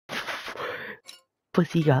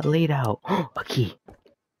Pussy got laid out. A key.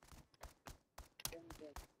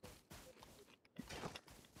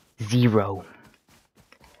 0.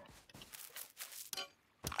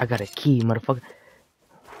 I got a key, motherfucker.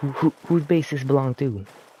 Whose base this belong to?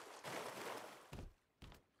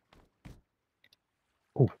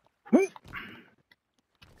 Oh.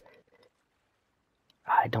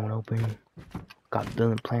 I don't open. Got a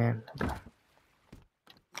building plan.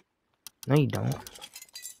 No, you don't.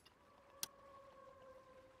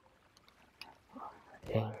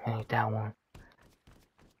 Ain't that one.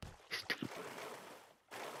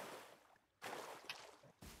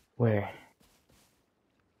 Where?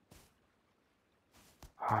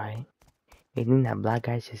 Alright. You think that black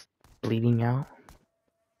guy's just bleeding out?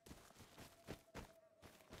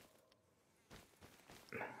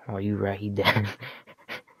 Oh, you right, he dead.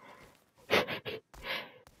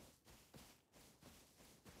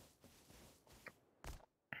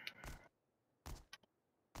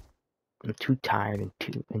 I'm too tired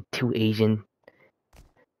and too Asian.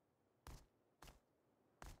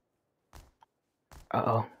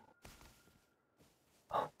 Uh-oh.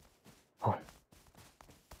 Oh.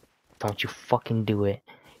 Don't you fucking do it.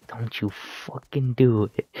 Don't you fucking do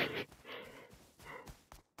it.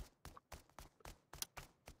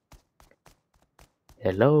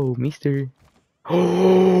 Hello, mister.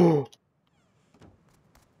 Oh!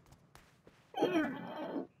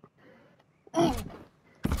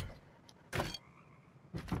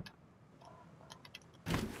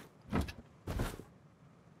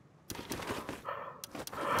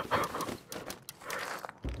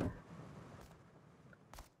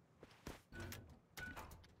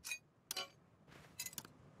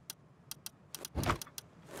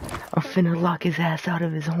 I'm finna lock his ass out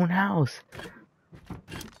of his own house.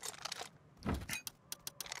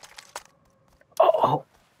 Oh!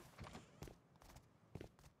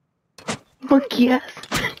 Monkey ass!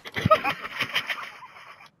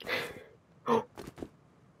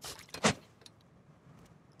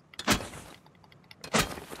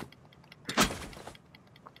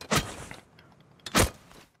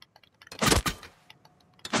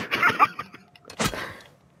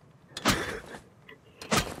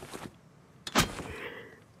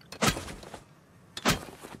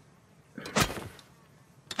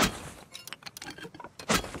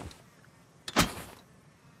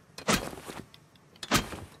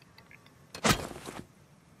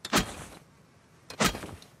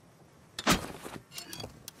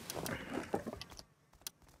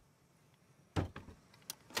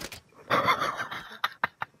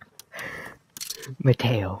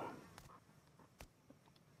 Mateo.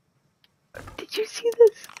 Did you see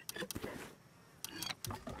this?